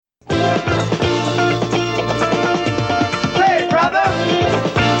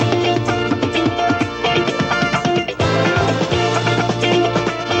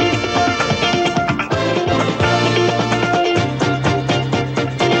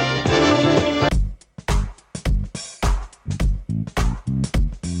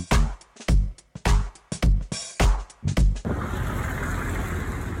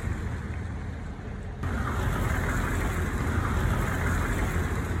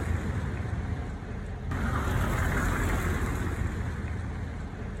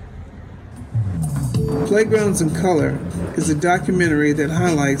Playgrounds in Color is a documentary that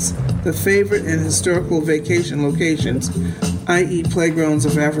highlights the favorite and historical vacation locations, i.e., playgrounds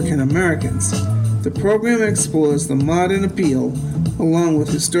of African Americans. The program explores the modern appeal along with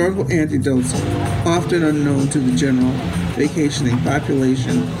historical anecdotes often unknown to the general vacationing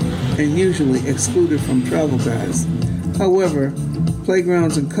population and usually excluded from travel guides. However,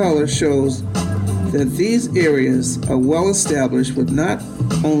 Playgrounds in Color shows that these areas are well established with not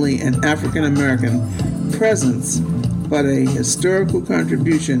only an African American presence, but a historical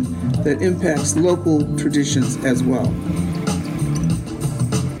contribution that impacts local traditions as well.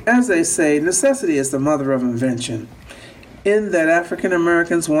 As they say, necessity is the mother of invention, in that African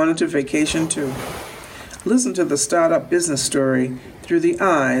Americans wanted to vacation too. Listen to the startup business story through the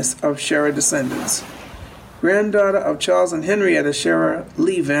eyes of Scherer descendants. Granddaughter of Charles and Henrietta Scherer,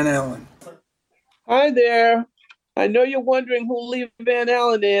 Lee Van Allen. Hi there. I know you're wondering who Lee Van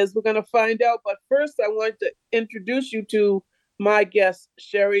Allen is. We're going to find out, but first I want to introduce you to my guest,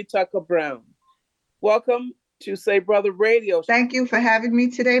 Sherry Tucker Brown. Welcome to Say Brother Radio. Thank you for having me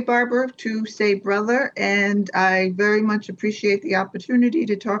today, Barbara, to Say Brother, and I very much appreciate the opportunity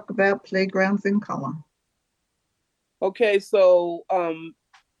to talk about Playgrounds in Color. Okay, so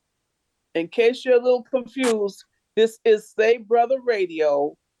in case you're a little confused, this is Say Brother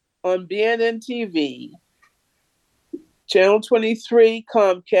Radio on BNN TV, Channel 23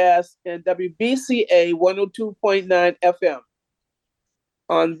 Comcast, and WBCA 102.9 FM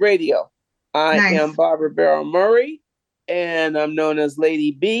on radio. I am Barbara Barrow Murray, and I'm known as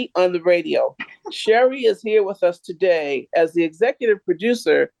Lady B on the radio. Sherry is here with us today as the executive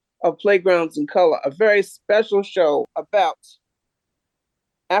producer of Playgrounds in Color, a very special show about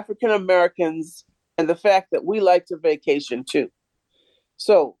African Americans and the fact that we like to vacation too.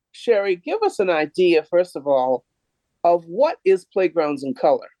 So, Sherry, give us an idea, first of all, of what is Playgrounds in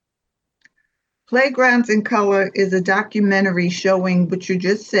Color. Playgrounds in Color is a documentary showing what you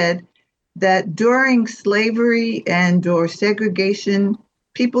just said, that during slavery and or segregation,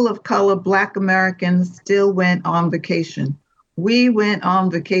 people of color, Black Americans, still went on vacation. We went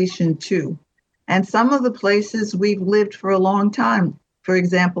on vacation too. And some of the places we've lived for a long time. For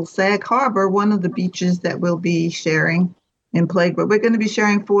example, Sag Harbor, one of the beaches that we'll be sharing in Playground. We're going to be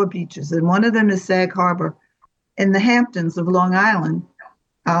sharing 4 beaches, and one of them is Sag Harbor in the Hamptons of Long Island.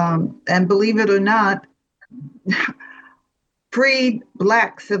 And believe it or not, freed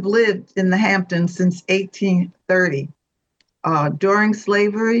Blacks have lived in the Hamptons since 1830 during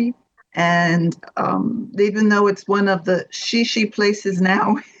slavery. And even though it's one of the shishi places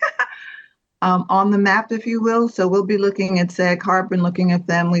now on the map, if you will, so we'll be looking at Sag Harbor and looking at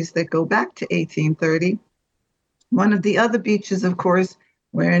families that go back to 1830. One of the other beaches, of course,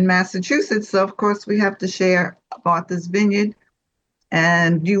 we're in Massachusetts, so of course we have to share Martha's Vineyard.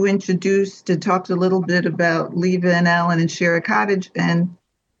 And you introduced to talk a little bit about Lee Van Allen and Scherer Cottage. And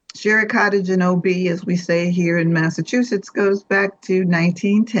Scherer Cottage in OB, as we say here in Massachusetts, goes back to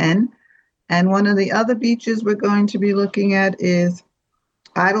 1910. And one of the other beaches we're going to be looking at is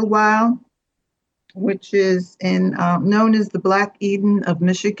Idlewild, which is known as the Black Eden of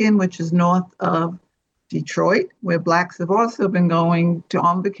Michigan, which is north of Detroit, where Blacks have also been going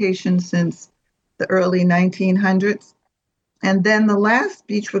on vacation since the early 1900s. And then the last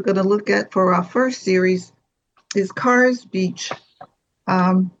beach we're going to look at for our first series is Carr's Beach,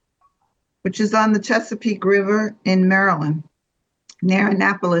 which is on the Chesapeake River in Maryland, near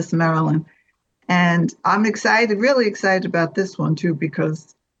Annapolis, Maryland. And I'm really excited about this one too,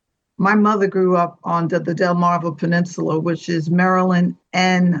 because my mother grew up on the Delmarva Peninsula, which is Maryland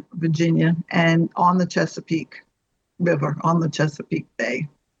and Virginia, and on the Chesapeake River, on the Chesapeake Bay.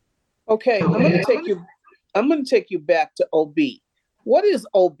 Okay, I'm going to take you back to OB. What is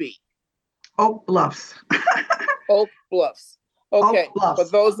OB? Oak Bluffs. Oak Bluffs. Okay, Oak Bluffs. For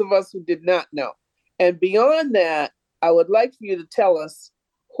those of us who did not know. And beyond that, I would like for you to tell us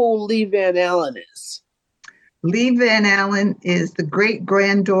who Lee Van Allen is. Lee Van Allen is the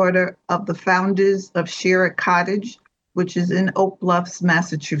great-granddaughter of the founders of Scherer Cottage, which is in Oak Bluffs,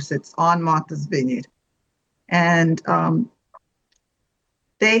 Massachusetts, on Martha's Vineyard. And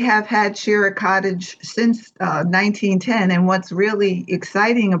they have had Scherer Cottage since 1910. And what's really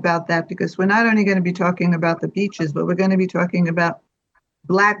exciting about that, because we're not only going to be talking about the beaches, but we're going to be talking about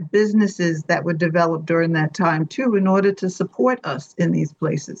Black businesses that were developed during that time too, in order to support us in these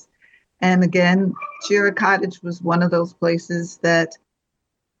places. And again, Scherer Cottage was one of those places that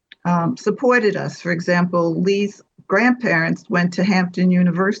supported us. For example, Lee's grandparents went to Hampton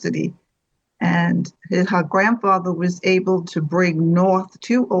University, and her grandfather was able to bring north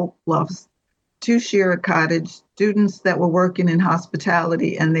to Oak Bluffs to Shira Cottage, students that were working in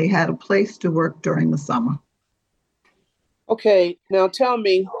hospitality, and they had a place to work during the summer. Okay, now tell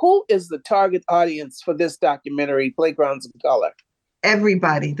me, who is the target audience for this documentary, Playgrounds in Color?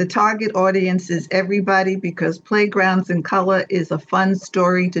 Everybody. The target audience is everybody because Playgrounds in Color is a fun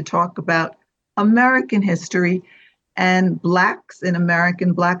story to talk about American history, and Black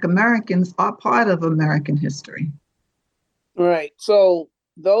Americans are part of American history. Right. So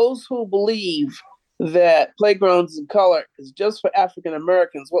those who believe that Playgrounds in Color is just for African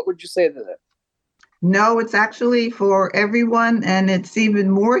Americans, what would you say to them? No, it's actually for everyone, and it's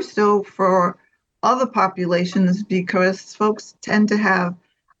even more so for other populations because folks tend to have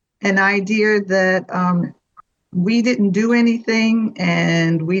an idea that we didn't do anything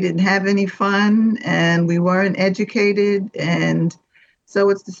and we didn't have any fun and we weren't educated. And so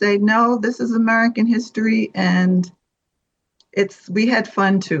it's to say, no, this is American history, and we had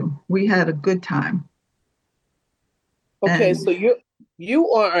fun too. We had a good time. Okay, And so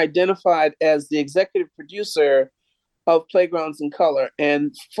you are identified as the executive producer of Playgrounds in Color.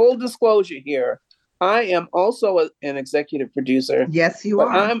 And full disclosure here, I am also an executive producer, yes, you but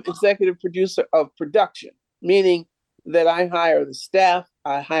are. I'm executive producer of production, meaning that I hire the staff,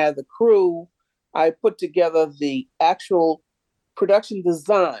 I hire the crew, I put together the actual production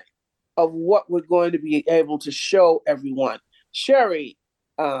design of what we're going to be able to show everyone. Sherry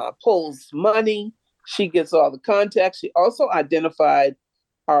pulls money. She gets all the contacts. She also identified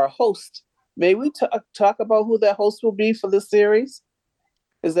our host. May we talk about who that host will be for this series?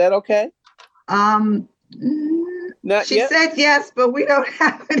 Is that okay? Not She yet? said yes, but we don't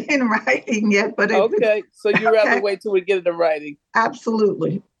have it in writing yet. But okay, so you rather okay. wait till we get it in writing?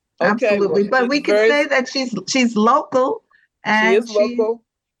 Absolutely, okay, absolutely. Well, but we can say that she's local, she and is local,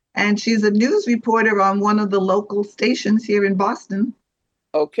 and she's a news reporter on one of the local stations here in Boston.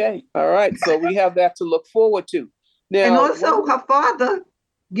 Okay, all right. So we have that to look forward to. Now, and also, her father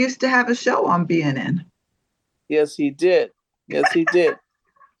used to have a show on BNN. Yes, he did. Yes, he did.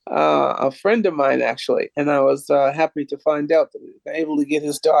 A friend of mine, actually, and I was happy to find out that we were able to get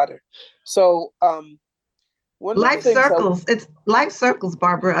his daughter. So, one of Life the things circles. It's life circles,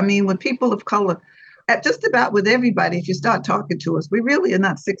 Barbara. I mean, with people of color, at just about with everybody, if you start talking to us, we really are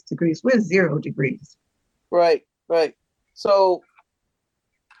not 6 degrees. We're 0 degrees. Right, right. So,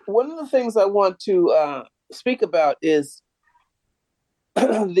 one of the things I want to speak about is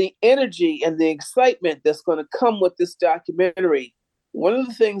the energy and the excitement that's going to come with this documentary. One of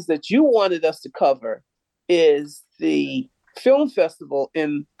the things that you wanted us to cover is the film festival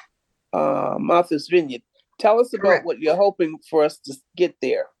in Martha's Vineyard. Tell us about Correct. what you're hoping for us to get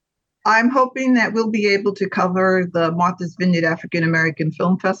there. I'm hoping that we'll be able to cover the Martha's Vineyard African American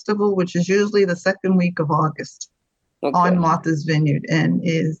Film Festival, which is usually the second week of August on Martha's Vineyard, and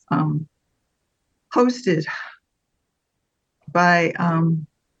is hosted by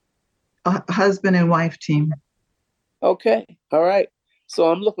a husband and wife team. Okay, all right. So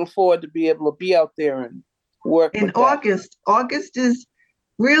I'm looking forward to be able to be out there and work in August. August is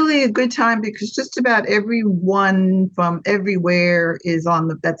really a good time because just about everyone from everywhere is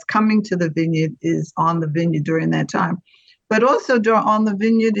that's coming to the vineyard is on the vineyard during that time. But also on the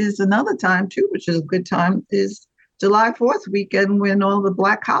vineyard is another time too, which is a good time, is July 4th weekend when all the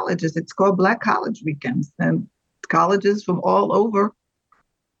Black colleges, it's called Black College Weekends, and colleges from all over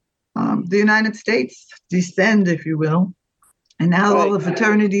the United States descend, if you will. And now all the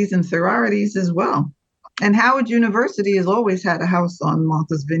fraternities and sororities as well. And Howard University has always had a house on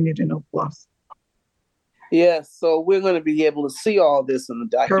Martha's Vineyard in Oak Bluffs. Yes, so we're going to be able to see all this in the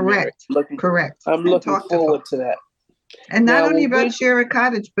documentary. Correct. I'm looking forward to that. And not only about Shira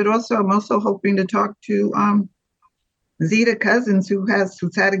Cottage, but I'm also hoping to talk to Zita Cousins,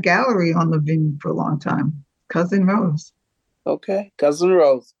 who's had a gallery on the vineyard for a long time. Cousin Rose. Okay, Cousin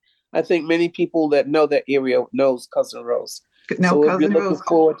Rose. I think many people that know that area knows Cousin Rose. So we'll be looking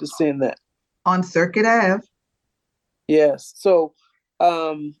forward to seeing that. On Circuit Ave. Yes. So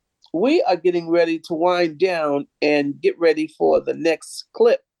we are getting ready to wind down and get ready for the next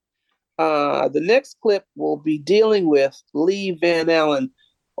clip. The next clip will be dealing with Lee Van Allen.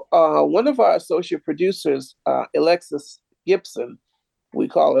 One of our associate producers, Alexis Gibson, we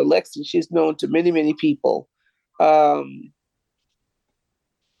call her Lexi. She's known to many, many people. Went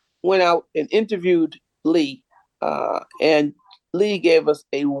out and interviewed Lee, and Lee gave us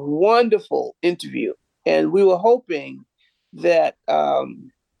a wonderful interview. And we were hoping that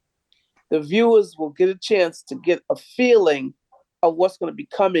the viewers will get a chance to get a feeling of what's going to be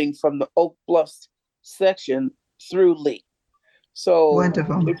coming from the Oak Bluffs section through Lee. So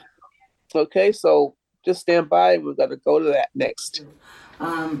wonderful. Okay, so just stand by. We're going to go to that next.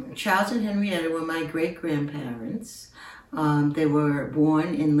 Charles and Henrietta were my great-grandparents. They were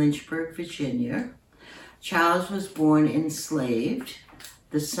born in Lynchburg, Virginia. Charles was born enslaved,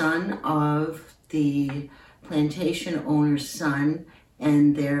 the son of the plantation owner's son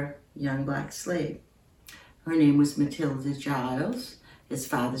and their young black slave. Her name was Matilda Giles. His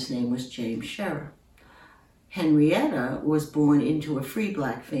father's name was James Scherer. Henrietta was born into a free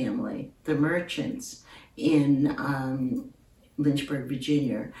black family, the Merchants, in Lynchburg,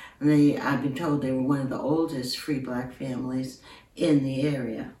 Virginia. And I've been told they were one of the oldest free black families in the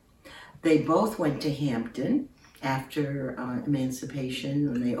area. They both went to Hampton after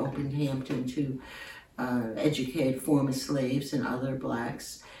emancipation, when they opened Hampton to educate former slaves and other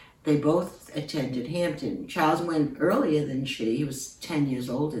blacks. They both attended Hampton. Charles went earlier than she. He was 10 years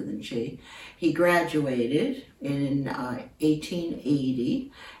older than she. He graduated in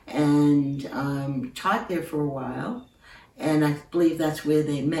 1880 and taught there for a while. And I believe that's where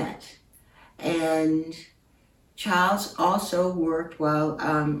they met. And Charles also worked while,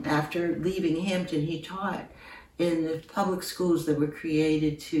 after leaving Hampton, he taught in the public schools that were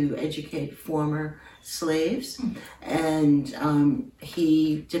created to educate former slaves. And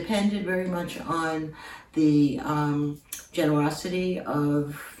he depended very much on the generosity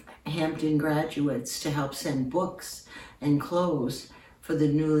of Hampton graduates to help send books and clothes for the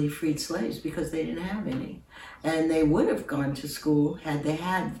newly freed slaves because they didn't have any. And they would have gone to school had they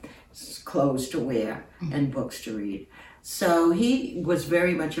had clothes to wear and books to read. So he was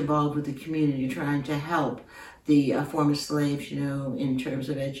very much involved with the community, trying to help the former slaves, in terms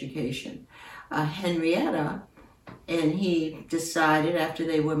of education. Henrietta and he decided after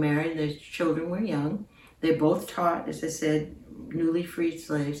they were married, their children were young, they both taught, as I said, newly freed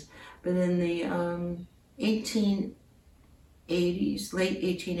slaves. But in the 1880s, late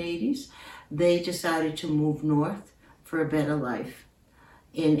 1880s, they decided to move north for a better life.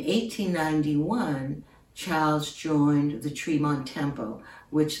 In 1891, Charles joined the Tremont Temple,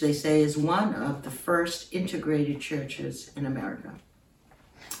 which they say is one of the first integrated churches in America.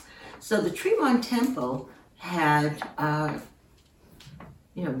 So the Tremont Temple had,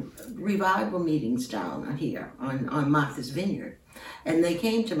 revival meetings down here on Martha's Vineyard. And they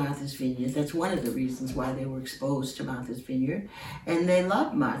came to Martha's Vineyard. That's one of the reasons why they were exposed to Martha's Vineyard. And they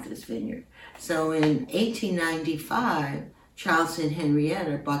loved Martha's Vineyard. So in 1895, Charles and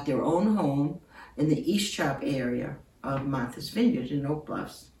Henrietta bought their own home in the East Chop area of Martha's Vineyard in Oak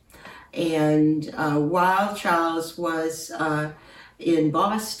Bluffs. And while Charles was in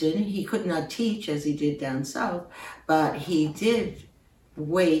Boston, he could not teach as he did down south, but he did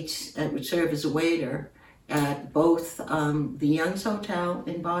wait, would serve as a waiter at both the Young's Hotel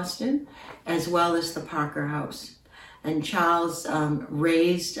in Boston as well as the Parker House. And Charles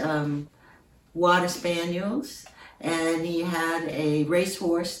raised water spaniels, and he had a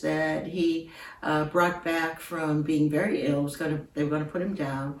racehorse that he brought back from being very ill. They were going to put him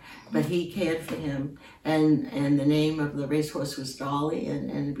down, but he cared for him. And the name of the racehorse was Dolly,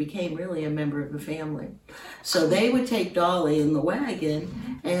 and became really a member of the family. So they would take Dolly in the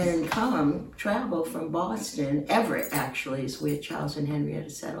wagon and travel from Boston. Everett, actually, is where Charles and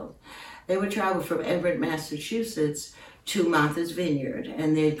Henrietta settled. They would travel from Everett, Massachusetts to Martha's Vineyard,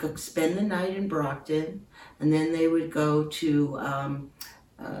 and they'd spend the night in Brockton, and then they would go to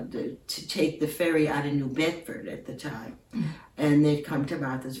take the ferry out of New Bedford at the time, and they'd come to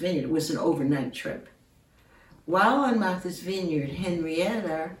Martha's Vineyard. It was an overnight trip. While on Martha's Vineyard,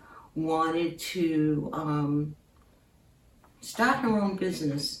 Henrietta wanted to start her own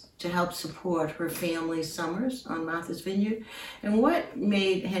business to help support her family's summers on Martha's Vineyard. And what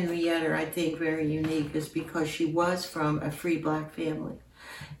made Henrietta, I think, very unique is because she was from a free black family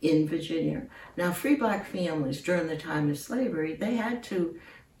in Virginia. Now, free black families during the time of slavery, they had to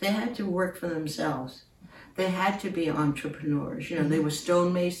work for themselves. They had to be entrepreneurs. They were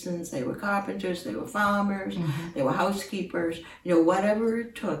stonemasons, they were carpenters, they were farmers, they were housekeepers, whatever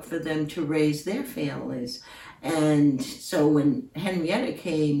it took for them to raise their families. And so when Henrietta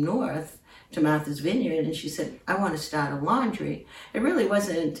came north to Martha's Vineyard and she said, I want to start a laundry, it really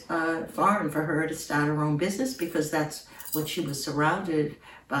wasn't foreign for her to start her own business because that's what she was surrounded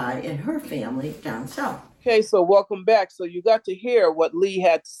by in her family down south. Okay, so welcome back. So you got to hear what Lee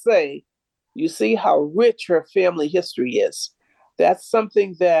had to say. You see how rich her family history is. That's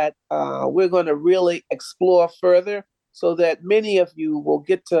something that we're going to really explore further so that many of you will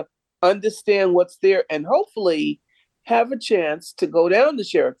get to understand what's there and hopefully have a chance to go down to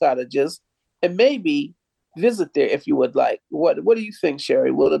Scherer Cottages and maybe visit there if you would like. What do you think,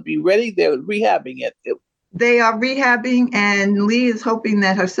 Sherry? Will it be ready? They're rehabbing it. They are rehabbing, and Lee is hoping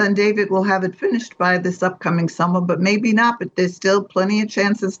that her son David will have it finished by this upcoming summer, but maybe not. But there's still plenty of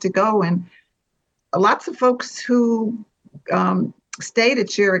chances to go. And lots of folks who stayed at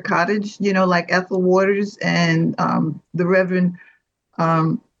Sherritt Cottage, like Ethel Waters and um, the Reverend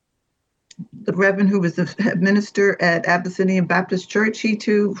who was the head minister at Abyssinian Baptist Church, he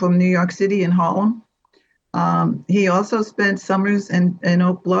too from New York City and Harlem. He also spent summers in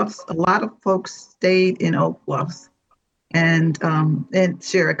Oak Bluffs. A lot of folks stayed in Oak Bluffs and at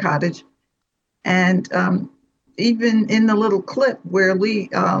Sherritt Cottage. And even in the little clip where Lee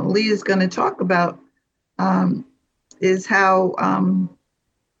is going to talk about is how,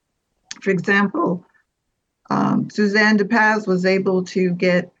 for example, Suzanne de Paz was able to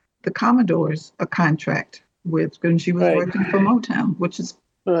get the Commodores a contract with when she was working for Motown, which is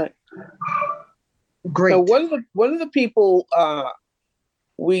great. Now, one of the people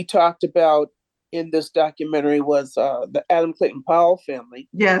we talked about in this documentary was the Adam Clayton Powell family.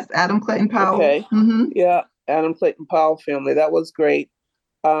 Yes, Adam Clayton Powell. Okay. Mm-hmm. Yeah, Adam Clayton Powell family. That was great.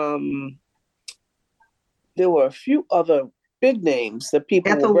 There were a few other big names that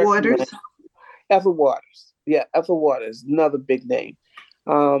people Ethel Waters. Ethel Waters. Yeah, Ethel Waters, another big name.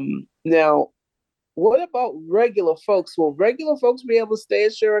 Now, what about regular folks? Will regular folks be able to stay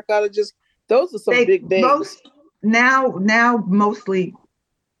at Sherritt Cottages? Those are some big names. Now, mostly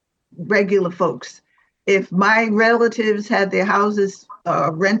regular folks. If my relatives had their houses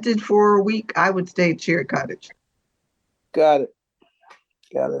rented for a week, I would stay at Sherritt Cottage. Got it.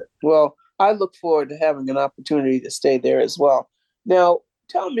 Well, I look forward to having an opportunity to stay there as well. Now,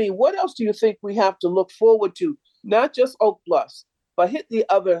 tell me, what else do you think we have to look forward to? Not just Oak Bluffs, but hit the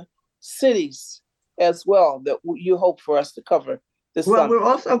other cities as well that you hope for us to cover this summer. We're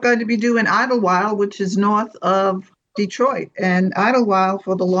also going to be doing Idlewild, which is north of Detroit. And Idlewild,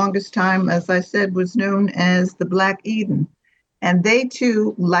 for the longest time, as I said, was known as the Black Eden. And they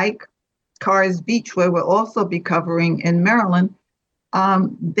too, like Carr's Beach, where we'll also be covering in Maryland,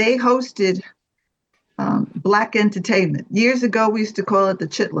 they hosted Black entertainment. Years ago, we used to call it the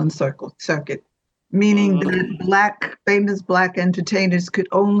Chitlin Circuit, meaning that famous Black entertainers could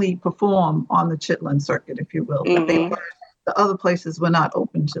only perform on the Chitlin Circuit, if you will. But the other places were not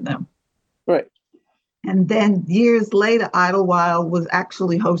open to them. Right. And then years later, Idlewild was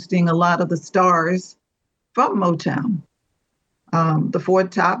actually hosting a lot of the stars from Motown. The Four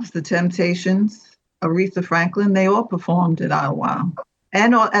Tops, the Temptations, Aretha Franklin, they all performed at Idlewild,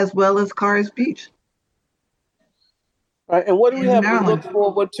 and as well as Carr's Beach. Right. And what do we have to look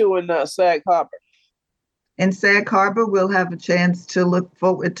forward to in Sag Harbor? In Sag Harbor, we'll have a chance to look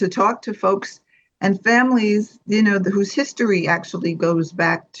forward to talk to folks and families, whose history actually goes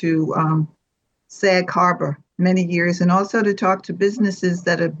back to Sag Harbor many years, and also to talk to businesses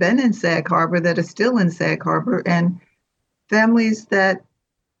that have been in Sag Harbor, that are still in Sag Harbor, and families that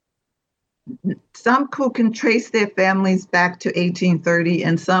some who can trace their families back to 1830,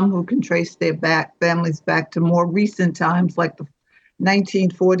 and some who can trace their families back to more recent times, like the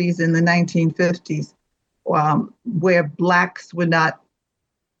 1940s and the 1950s, where Blacks were not,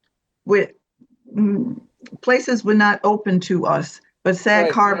 places were not open to us. But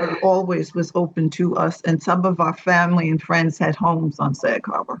Sag Harbor always was open to us, and some of our family and friends had homes on Sag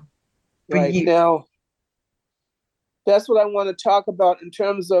Harbor for years. Now, that's what I want to talk about in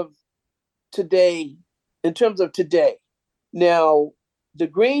terms of today. Now, the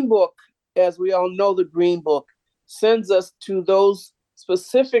Green Book, as we all know, the Green Book sends us to those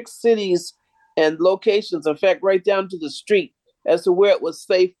specific cities and locations, in fact, right down to the street, as to where it was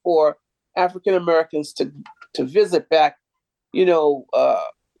safe for African Americans to visit back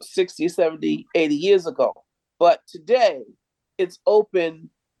 60, 70, 80 years ago. But today it's open.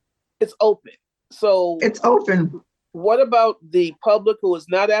 So it's open. What about the public who is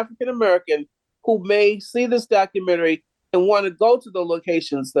not African American, who may see this documentary and want to go to the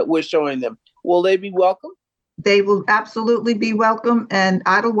locations that we're showing them? Will they be welcome? They will absolutely be welcome. And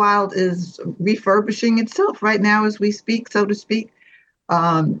Idlewild is refurbishing itself right now as we speak, so to speak.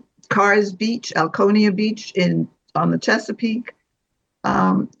 Carr's Beach, Alconia Beach on the Chesapeake,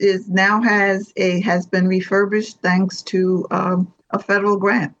 has been refurbished thanks to a federal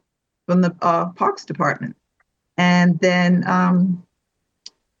grant from the Parks Department. And then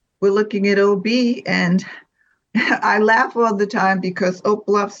we're looking at OB, and I laugh all the time because Oak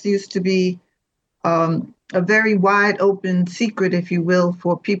Bluffs used to be a very wide open secret, if you will,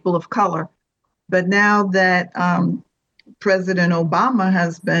 for people of color. But now that President Obama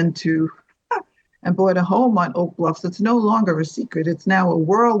has been to and bought a home on Oak Bluffs, it's no longer a secret. It's now a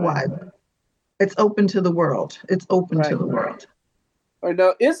worldwide. It's open to the world. It's open to the world. Or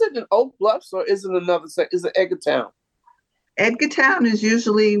now, is it in Oak Bluffs or is it another sect? Is it Edgartown? Edgartown is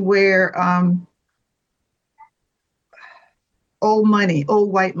usually where old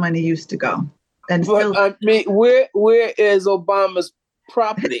white money used to go. And But still, I mean, where is Obama's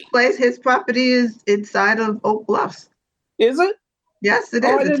property? his property is inside of Oak Bluffs. Is it? Yes, it Oh,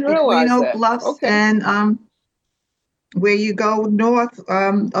 is. I It's didn't between realize Oak that. Bluffs Okay. and where you go north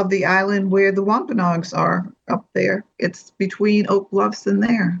of the island where the Wampanoags are up there. It's between Oak Bluffs and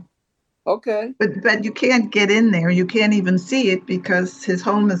there. Okay. But you can't get in there. You can't even see it because his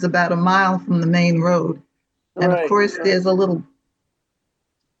home is about a mile from the main road. And of Right. course, there's a little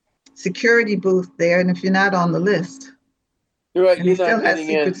security booth there. And if you're not on the list, You're right. and he You're not still has getting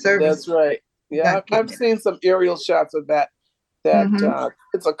Secret in. Service, That's right. you Yeah, got to get I've in. seen some aerial shots of that. That Mhm.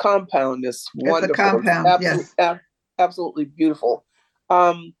 it's a compound. It's It's a wonderful. It's compound, yes. absolutely beautiful.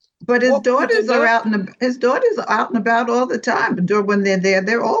 But his Well, we did daughters are not. his daughters are out and about all the time. But when they're there,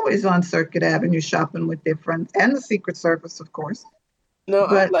 they're always on Circuit Avenue shopping with their friends and the Secret Service, of course. No, I'd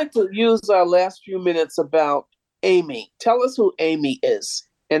But like to use our last few minutes about Amy. Tell us who Amy is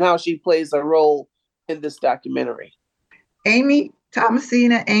and how she plays a role in this documentary.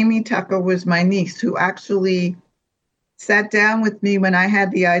 Thomasina Amy Tucker was my niece who actually sat down with me when I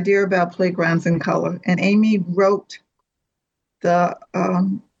had the idea about Playgrounds in Color. And Amy wrote the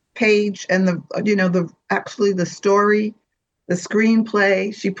page and the story, the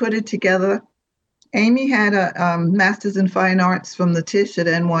screenplay. She put it together. Amy had a master's in fine arts from the Tisch at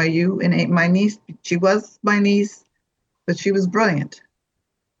NYU, and my niece, she was my niece, but she was brilliant.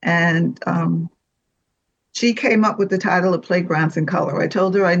 And she came up with the title of Playgrounds in Color. I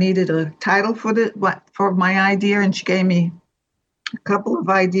told her I needed a title for my idea, and she gave me a couple of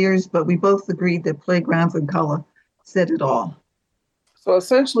ideas, but we both agreed that Playgrounds in Color said it all. So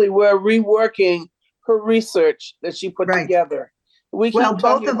essentially, we're reworking her research that she put Right. together. Well,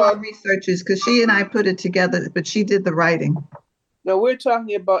 both of our researchers, because she and I put it together, but she did the writing. No, we're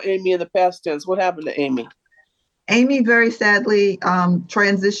talking about Amy in the past tense. What happened to Amy? Amy very sadly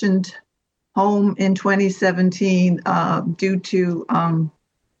transitioned home in 2017 due to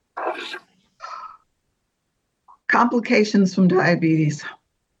complications from diabetes.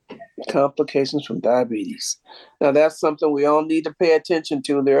 Complications from diabetes. Now, that's something we all need to pay attention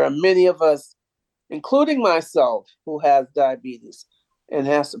to. There are many of us, including myself, who has diabetes and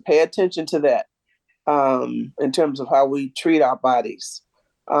has to pay attention to that in terms of how we treat our bodies.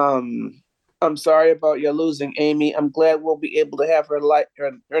 I'm sorry about your losing, Amy. I'm glad we'll be able to have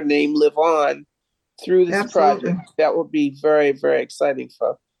her name live on through this Absolutely. project. That will be very, very exciting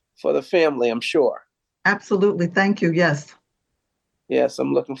for the family, I'm sure. Absolutely. Thank you. Yes. Yes,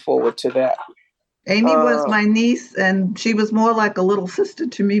 I'm looking forward to that. Amy was my niece, and she was more like a little sister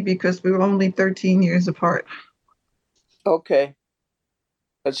to me because we were only 13 years apart. Okay.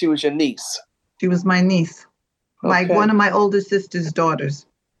 But she was your niece. She was my niece, Okay. one of my older sister's daughters.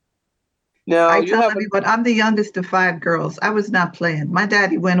 Now, I tell everyone, I'm the youngest of 5 girls. I was not playing. My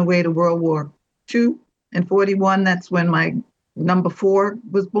daddy went away to World War II in 41. That's when my number 4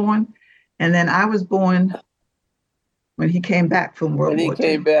 was born. And then I was born when he came back from World War II. When he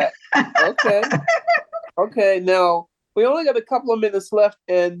came back. Okay. Okay. Now, we only got a couple of minutes left.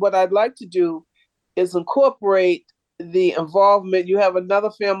 And what I'd like to do is incorporate the involvement. You have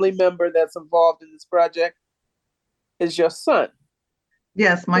another family member that's involved in this project. Is your son.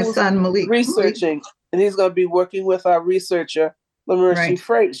 Yes, my son, Malik. Researching, and he's going to be working with our researcher, LaMercy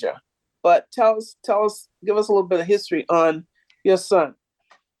Frazier. But tell us, give us a little bit of history on your son.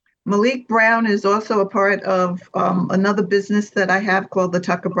 Malik Brown is also a part of another business that I have called the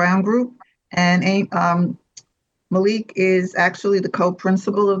Tucker Brown Group. And Malik is actually the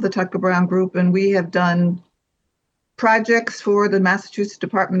co-principal of the Tucker Brown Group. And we have done projects for the Massachusetts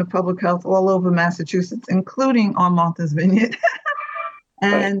Department of Public Health all over Massachusetts, including on Martha's Vineyard.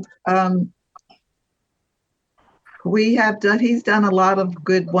 And he's done a lot of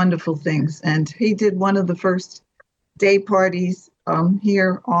good, wonderful things. And he did one of the first day parties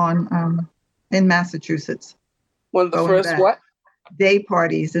here in Massachusetts. One of the first what? Day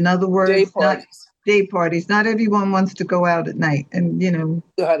parties. In other words, day parties. Not everyone wants to go out at night and,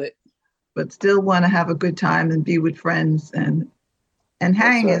 Got it. But still want to have a good time and be with friends and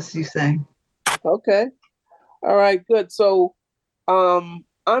hang, as you say. Okay. All right, good. So I'm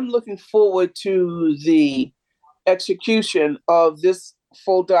looking forward to the execution of this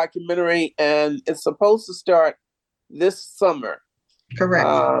full documentary, and it's supposed to start this summer. Correct.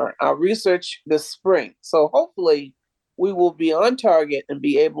 Our research this spring. So hopefully we will be on target and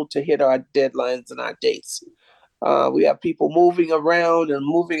be able to hit our deadlines and our dates. We have people moving around and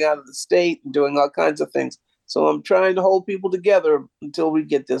moving out of the state and doing all kinds of things. So I'm trying to hold people together until we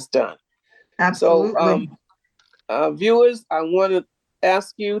get this done. Absolutely. So, viewers, I want to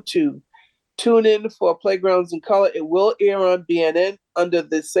ask you to tune in for Playgrounds in Color. It will air on BNN under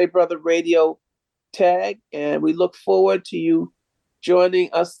the Say Brother Radio tag, and we look forward to you joining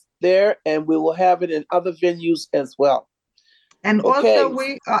us there, and we will have it in other venues as well. And Okay. also,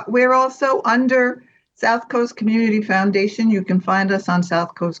 we're also under South Coast Community Foundation. You can find us on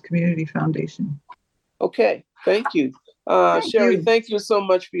South Coast Community Foundation. Okay, thank you. Thank Sherry, you. thank you so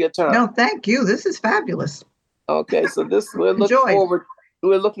much for your time. No, thank you. This is fabulous. Okay, so this we're Enjoy.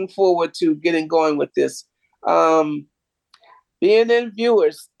 looking forward to getting going with this. BNN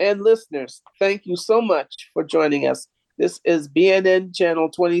viewers and listeners, thank you so much for joining us. This is BNN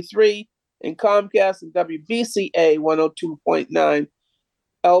Channel 23 and Comcast and WBCA 102.9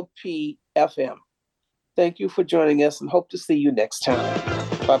 LP FM. Thank you for joining us and hope to see you next time.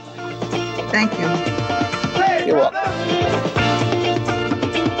 Bye-bye. Thank you. You're welcome.